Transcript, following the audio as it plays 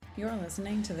You're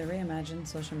listening to the Reimagined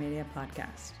Social Media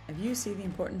Podcast. If you see the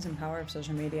importance and power of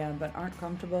social media but aren't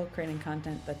comfortable creating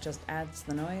content that just adds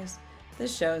to the noise,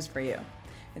 this show is for you.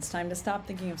 It's time to stop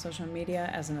thinking of social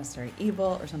media as a necessary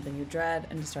evil or something you dread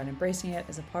and to start embracing it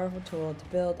as a powerful tool to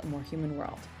build a more human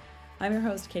world. I'm your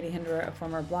host, Katie Hinderer, a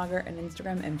former blogger and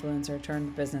Instagram influencer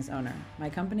turned business owner. My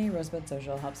company, Rosebud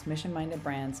Social, helps mission-minded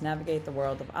brands navigate the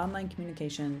world of online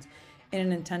communications in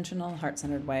an intentional,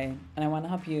 heart-centered way, and I want to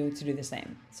help you to do the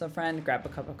same. So friend, grab a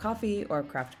cup of coffee or a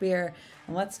craft beer,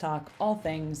 and let's talk all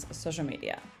things social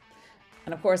media.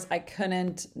 And of course, I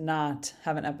couldn't not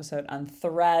have an episode on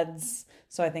Threads,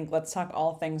 so I think let's talk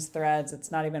all things Threads.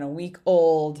 It's not even a week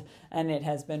old, and it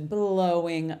has been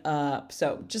blowing up.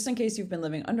 So just in case you've been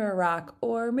living under a rock,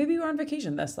 or maybe you were on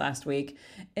vacation this last week,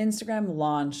 Instagram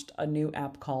launched a new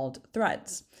app called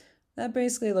Threads. That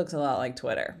basically looks a lot like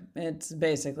Twitter. It's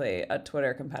basically a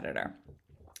Twitter competitor.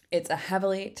 It's a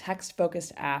heavily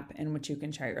text-focused app in which you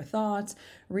can share your thoughts,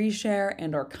 reshare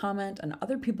and or comment on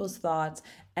other people's thoughts,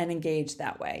 and engage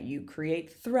that way. You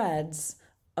create threads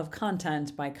of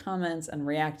content by comments and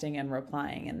reacting and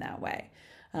replying in that way.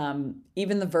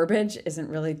 Even the verbiage isn't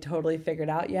really totally figured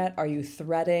out yet. Are you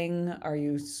threading? Are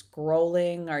you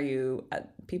scrolling?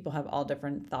 People have all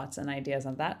different thoughts and ideas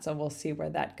on that, so we'll see where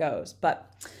that goes.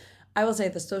 But I will say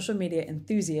the social media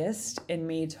enthusiast in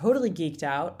me totally geeked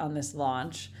out on this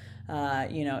launch.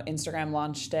 Instagram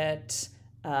launched it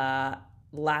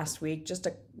last week, just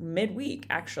midweek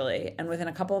actually. And within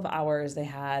a couple of hours, they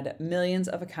had millions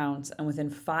of accounts. And within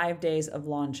 5 days of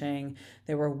launching,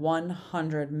 there were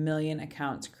 100 million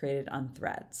accounts created on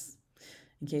Threads.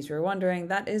 In case you were wondering,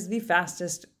 that is the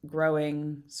fastest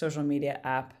growing social media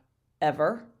app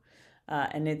ever.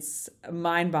 And it's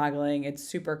mind-boggling. It's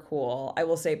super cool. I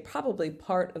will say probably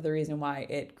part of the reason why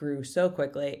it grew so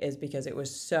quickly is because it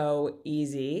was so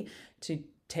easy to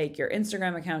take your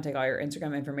Instagram account, take all your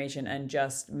Instagram information, and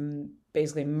just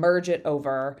basically merge it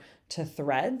over to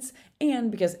Threads. And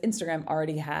because Instagram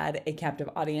already had a captive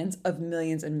audience of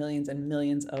millions and millions and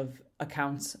millions of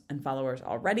accounts and followers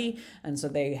already. And so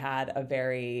they had a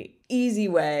very easy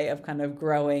way of kind of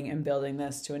growing and building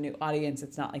this to a new audience.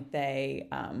 It's not like they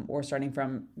were starting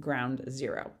from ground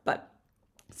zero. But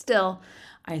still,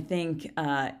 I think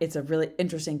it's a really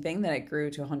interesting thing that it grew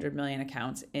to 100 million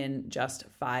accounts in just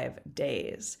 5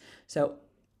 days. So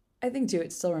I think, too,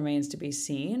 it still remains to be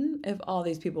seen if all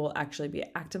these people will actually be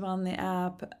active on the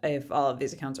app, if all of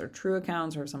these accounts are true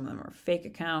accounts or if some of them are fake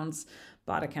accounts,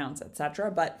 bot accounts,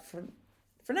 etc. But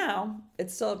for now,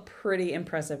 it's still a pretty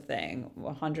impressive thing,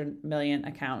 100 million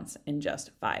accounts in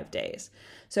just 5 days.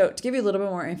 So to give you a little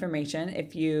bit more information,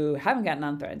 if you haven't gotten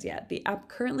on Threads yet, the app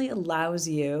currently allows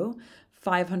you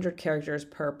 500 characters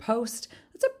per post.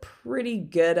 That's a pretty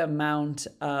good amount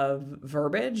of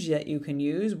verbiage that you can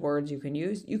use, words you can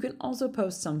use. You can also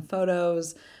post some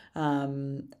photos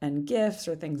and GIFs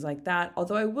or things like that.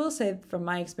 Although I will say from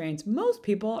my experience, most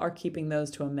people are keeping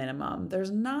those to a minimum.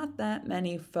 There's not that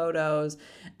many photos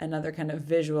and other kind of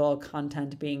visual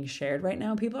content being shared right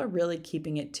now. People are really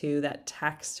keeping it to that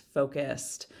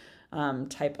text-focused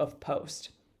type of post.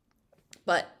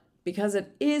 But because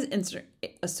it is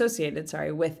associated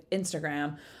with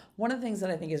Instagram, one of the things that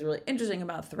I think is really interesting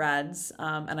about Threads,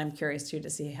 and I'm curious too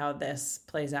to see how this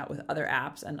plays out with other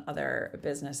apps and other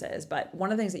businesses, but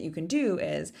one of the things that you can do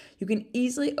is you can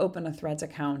easily open a Threads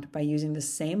account by using the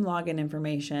same login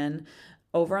information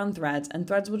over on Threads, and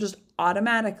Threads will just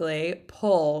automatically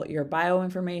pull your bio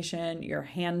information, your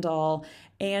handle,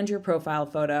 and your profile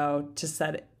photo to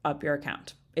set up your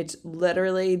account. It's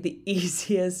literally the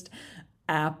easiest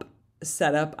app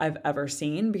setup I've ever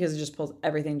seen because it just pulls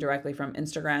everything directly from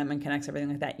Instagram and connects everything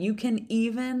like that. You can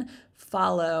even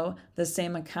follow the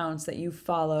same accounts that you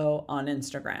follow on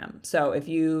Instagram. So if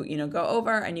you go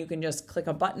over and you can just click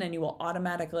a button and you will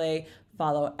automatically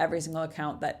follow every single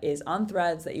account that is on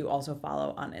Threads that you also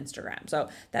follow on Instagram. So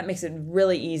that makes it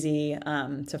really easy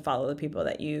to follow the people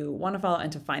that you want to follow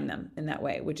and to find them in that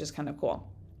way, which is kind of cool.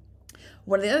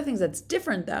 One of the other things that's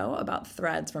different, though, about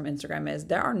Threads from Instagram is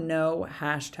there are no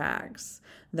hashtags.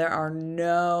 There are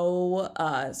no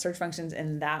search functions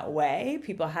in that way.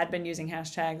 People had been using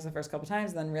hashtags the first couple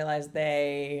times and then realized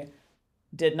they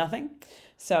did nothing.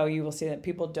 So you will see that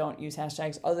people don't use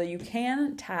hashtags, although you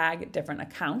can tag different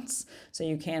accounts. So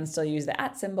you can still use the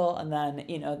 @ symbol and then,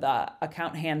 the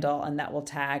account handle, and that will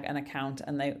tag an account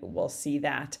and they will see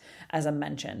that as a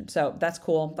mention. So that's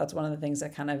cool. That's one of the things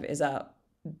that kind of is a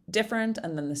different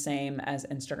and then the same as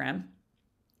Instagram.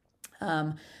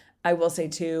 I will say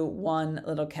too, one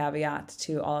little caveat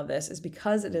to all of this is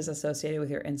because it is associated with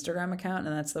your Instagram account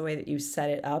and that's the way that you set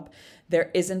it up,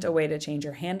 there isn't a way to change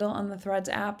your handle on the Threads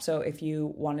app. So if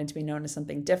you wanted to be known as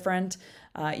something different,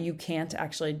 you can't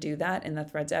actually do that in the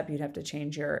Threads app. You'd have to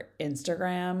change your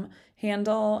Instagram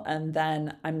handle. And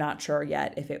then I'm not sure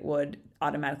yet if it would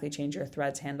automatically change your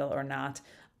Threads handle or not.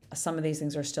 Some of these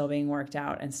things are still being worked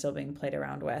out and still being played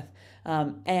around with.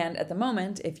 And at the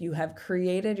moment, if you have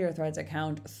created your Threads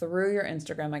account through your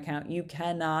Instagram account, you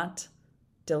cannot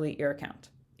delete your account.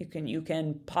 You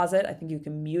can pause it. I think you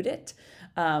can mute it,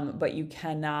 but you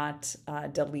cannot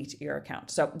delete your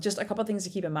account. So just a couple things to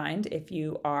keep in mind if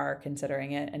you are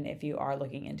considering it and if you are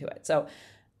looking into it. So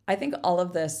I think all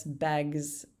of this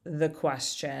begs the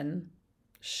question,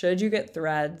 should you get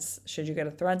Threads? Should you get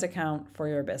a Threads account for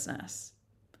your business?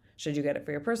 Should you get it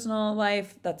for your personal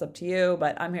life? That's up to you,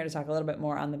 but I'm here to talk a little bit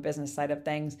more on the business side of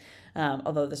things,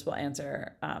 although this will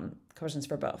answer questions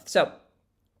for both. So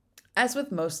as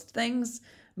with most things,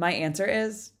 my answer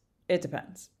is it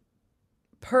depends.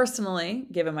 Personally,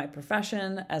 given my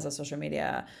profession as a social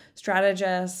media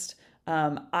strategist,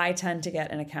 I tend to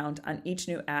get an account on each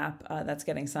new app that's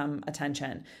getting some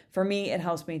attention. For me, it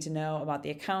helps me to know about the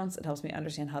accounts. It helps me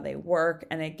understand how they work,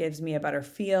 and it gives me a better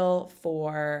feel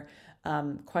for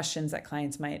questions that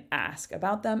clients might ask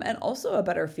about them, and also a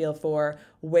better feel for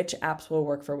which apps will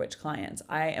work for which clients.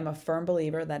 I am a firm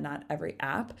believer that not every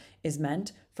app is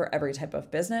meant for every type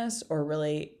of business or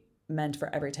really meant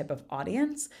for every type of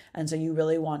audience. And so you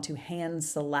really want to hand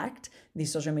select the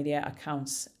social media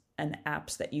accounts and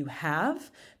apps that you have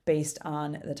based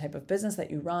on the type of business that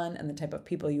you run and the type of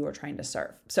people you are trying to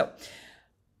serve. So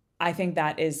I think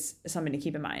that is something to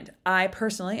keep in mind. I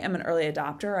personally am an early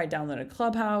adopter. I downloaded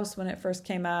Clubhouse when it first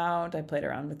came out. I played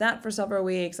around with that for several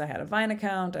weeks. I had a Vine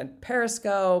account, I had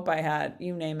Periscope, I had,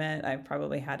 you name it, I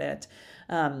probably had it.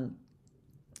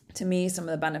 To me, some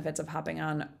of the benefits of hopping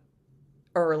on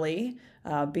early,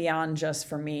 beyond just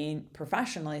for me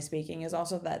professionally speaking, is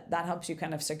also that helps you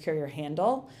kind of secure your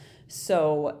handle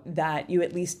so that you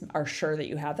at least are sure that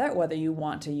you have that, whether you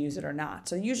want to use it or not.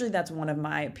 So usually that's one of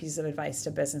my pieces of advice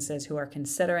to businesses who are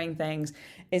considering things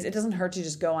is it doesn't hurt to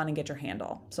just go on and get your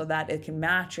handle so that it can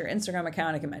match your Instagram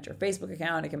account, it can match your Facebook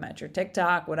account, it can match your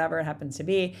TikTok, whatever it happens to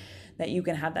be, that you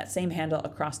can have that same handle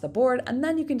across the board, and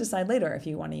then you can decide later if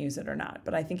you want to use it or not.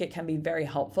 But I think it can be very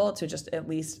helpful to just at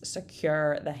least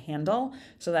secure the handle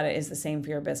so that it is the same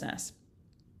for your business.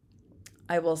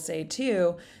 I will say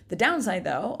too, the downside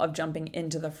though of jumping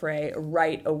into the fray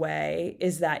right away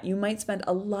is that you might spend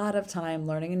a lot of time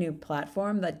learning a new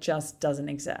platform that just doesn't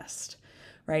exist,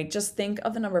 right? Just think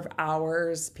of the number of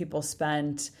hours people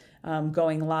spent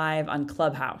going live on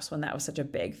Clubhouse when that was such a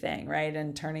big thing, right?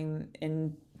 And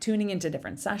tuning into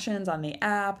different sessions on the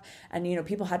app. And,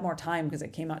 people had more time because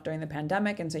it came out during the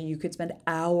pandemic. And so you could spend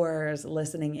hours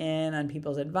listening in on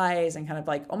people's advice and kind of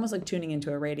like almost like tuning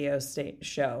into a radio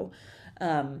show.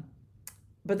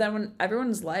 But then when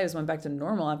everyone's lives went back to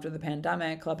normal after the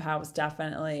pandemic, Clubhouse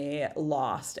definitely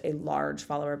lost a large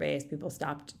follower base. People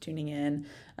stopped tuning in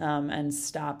and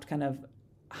stopped kind of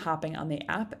hopping on the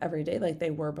app every day like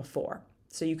they were before.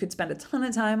 So you could spend a ton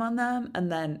of time on them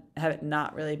and then have it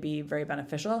not really be very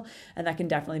beneficial. And that can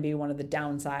definitely be one of the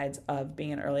downsides of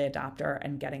being an early adopter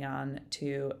and getting on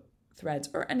to Threads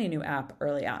or any new app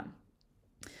early on.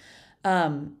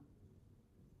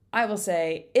 I will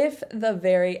say, if the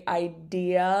very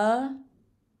idea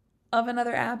of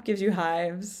another app gives you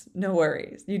hives, no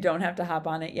worries. You don't have to hop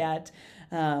on it yet.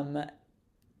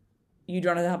 You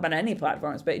don't have to hop on any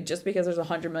platforms, but just because there's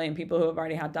 100 million people who have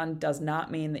already hopped on does not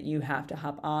mean that you have to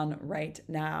hop on right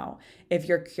now. If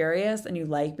you're curious and you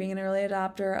like being an early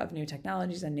adopter of new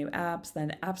technologies and new apps,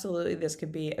 then absolutely this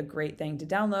could be a great thing to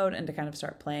download and to kind of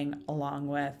start playing around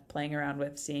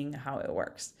with, seeing how it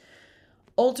works.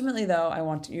 Ultimately, though, I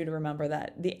want you to remember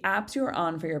that the apps you are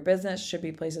on for your business should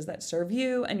be places that serve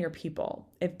you and your people.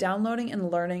 If downloading and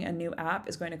learning a new app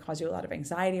is going to cause you a lot of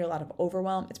anxiety or a lot of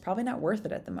overwhelm, it's probably not worth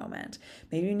it at the moment.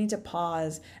 Maybe you need to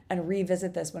pause and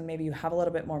revisit this when maybe you have a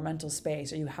little bit more mental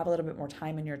space or you have a little bit more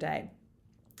time in your day.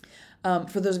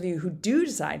 For those of you who do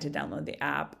decide to download the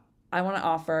app, I want to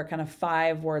offer kind of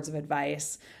 5 words of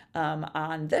advice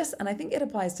on this. And I think it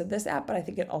applies to this app, but I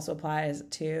think it also applies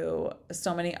to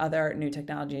so many other new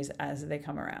technologies as they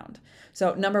come around.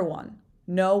 So number 1,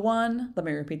 No one, let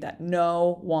me repeat that,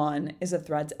 no one is a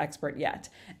Threads expert yet.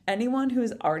 Anyone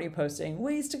who's already posting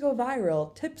ways to go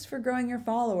viral, tips for growing your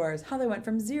followers, how they went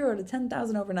from 0 to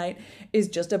 10,000 overnight is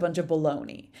just a bunch of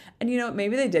baloney. And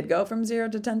maybe they did go from 0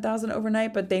 to 10,000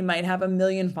 overnight, but they might have 1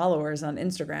 million followers on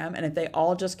Instagram. And if they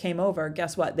all just came over,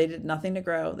 guess what? They did nothing to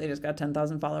grow. They just got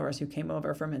 10,000 followers who came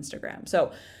over from Instagram.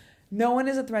 So no one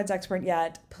is a Threads expert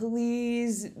yet.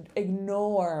 Please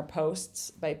ignore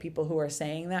posts by people who are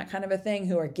saying that kind of a thing,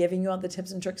 who are giving you all the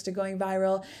tips and tricks to going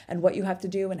viral and what you have to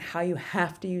do and how you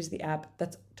have to use the app.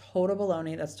 That's total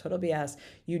baloney. That's total BS.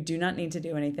 You do not need to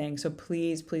do anything. So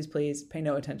please, please, please pay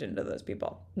no attention to those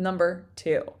people. Number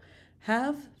 2,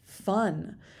 have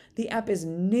fun. The app is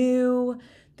new.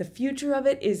 The future of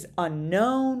it is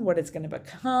unknown, what it's going to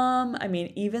become. I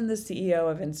mean, even the CEO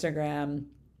of Instagram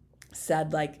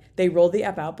said they rolled the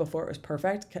app out before it was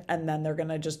perfect, and then they're going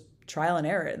to just trial and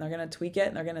error it, and they're going to tweak it,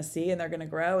 and they're going to see, and they're going to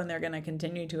grow, and they're going to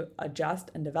continue to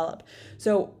adjust and develop.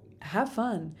 So have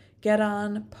fun, get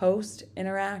on, post,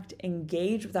 interact,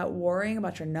 engage without worrying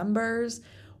about your numbers.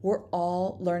 We're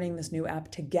all learning this new app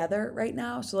together right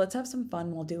now, so let's have some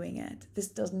fun while doing it. This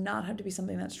does not have to be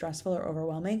something that's stressful or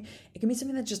overwhelming. It can be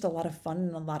something that's just a lot of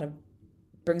fun and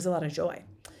brings a lot of joy.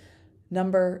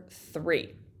 Number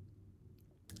 3.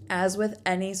 As with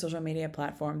any social media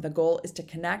platform, the goal is to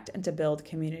connect and to build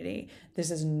community. This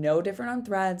is no different on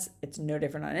Threads. It's no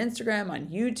different on Instagram, on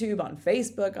YouTube, on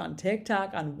Facebook, on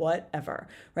TikTok, on whatever,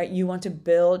 right? You want to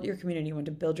build your community. You want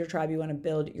to build your tribe. You want to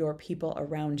build your people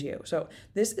around you. So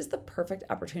this is the perfect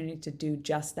opportunity to do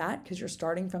just that because you're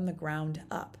starting from the ground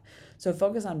up. So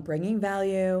focus on bringing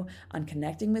value, on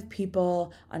connecting with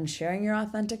people, on sharing your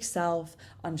authentic self,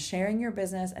 on sharing your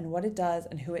business and what it does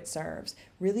and who it serves.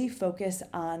 Really focus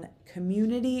on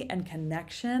community and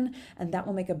connection, and that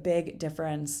will make a big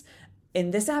difference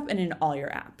in this app and in all your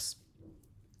apps.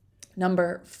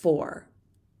 Number 4,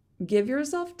 give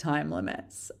yourself time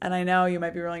limits. And I know you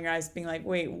might be rolling your eyes being like,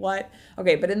 wait, what?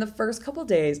 Okay, but in the first couple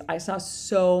days, I saw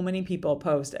so many people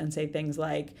post and say things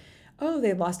like, oh,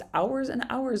 they've lost hours and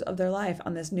hours of their life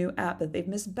on this new app, that they've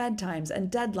missed bedtimes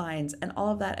and deadlines and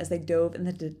all of that as they dove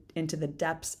into the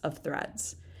depths of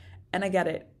Threads. And I get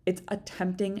it. It's a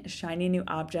tempting, shiny new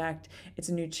object. It's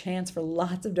a new chance for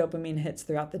lots of dopamine hits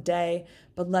throughout the day.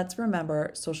 But let's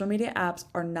remember, social media apps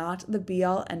are not the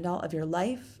be-all, end-all of your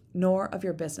life, nor of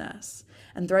your business.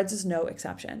 And Threads is no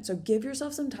exception. So give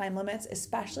yourself some time limits,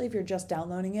 especially if you're just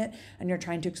downloading it and you're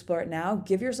trying to explore it now.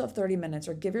 Give yourself 30 minutes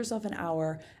or give yourself an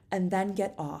hour and then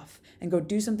get off and go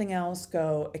do something else.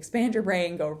 Go expand your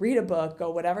brain, go read a book, go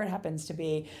whatever it happens to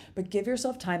be. But give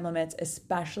yourself time limits,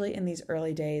 especially in these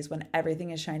early days when everything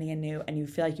is shiny and new and you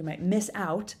feel like you might miss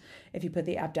out if you put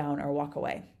the app down or walk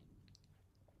away.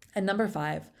 And number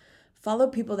 5, follow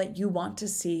people that you want to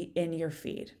see in your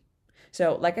feed.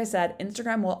 So like I said,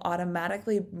 Instagram will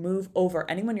automatically move over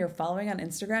anyone you're following on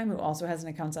Instagram who also has an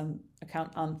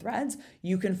account on Threads,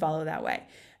 you can follow that way.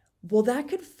 Well, that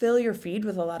could fill your feed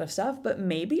with a lot of stuff, but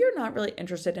maybe you're not really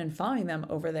interested in following them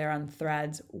over there on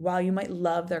Threads while you might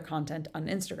love their content on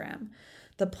Instagram.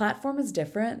 The platform is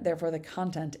different, therefore the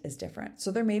content is different. So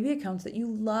there may be accounts that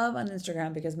you love on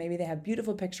Instagram because maybe they have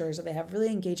beautiful pictures or they have really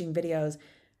engaging videos,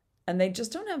 and they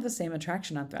just don't have the same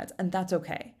attraction on Threads, and that's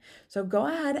okay. So go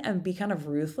ahead and be kind of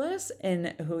ruthless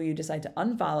in who you decide to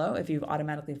unfollow if you've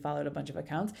automatically followed a bunch of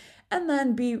accounts, and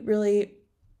then be really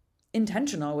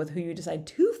intentional with who you decide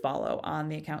to follow on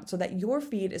the account so that your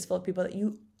feed is full of people that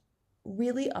you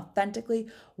really authentically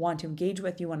want to engage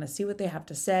with. You want to see what they have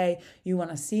to say. You want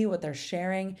to see what they're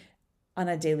sharing on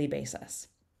a daily basis.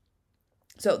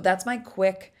 So that's my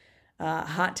quick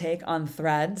hot take on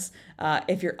Threads.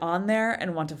 If you're on there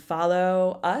and want to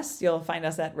follow us, you'll find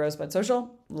us at Rosebud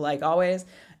Social, like always.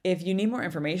 If you need more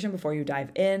information before you dive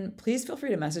in, please feel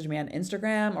free to message me on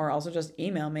Instagram or also just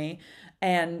email me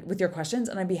and with your questions,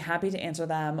 and I'd be happy to answer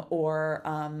them or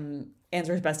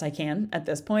answer as best I can. At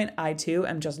this point, I too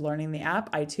am just learning the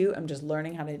app. I too am just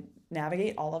learning how to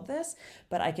navigate all of this,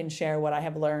 but I can share what I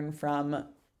have learned from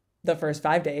the first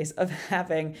 5 days of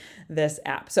having this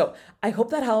app. So I hope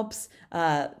that helps.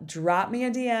 Drop me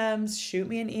a DM, shoot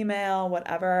me an email,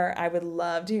 whatever. I would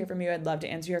love to hear from you. I'd love to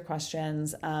answer your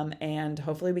questions. And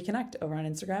hopefully we connect over on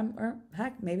Instagram or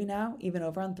heck, maybe now even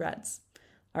over on Threads.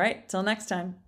 All right, till next time.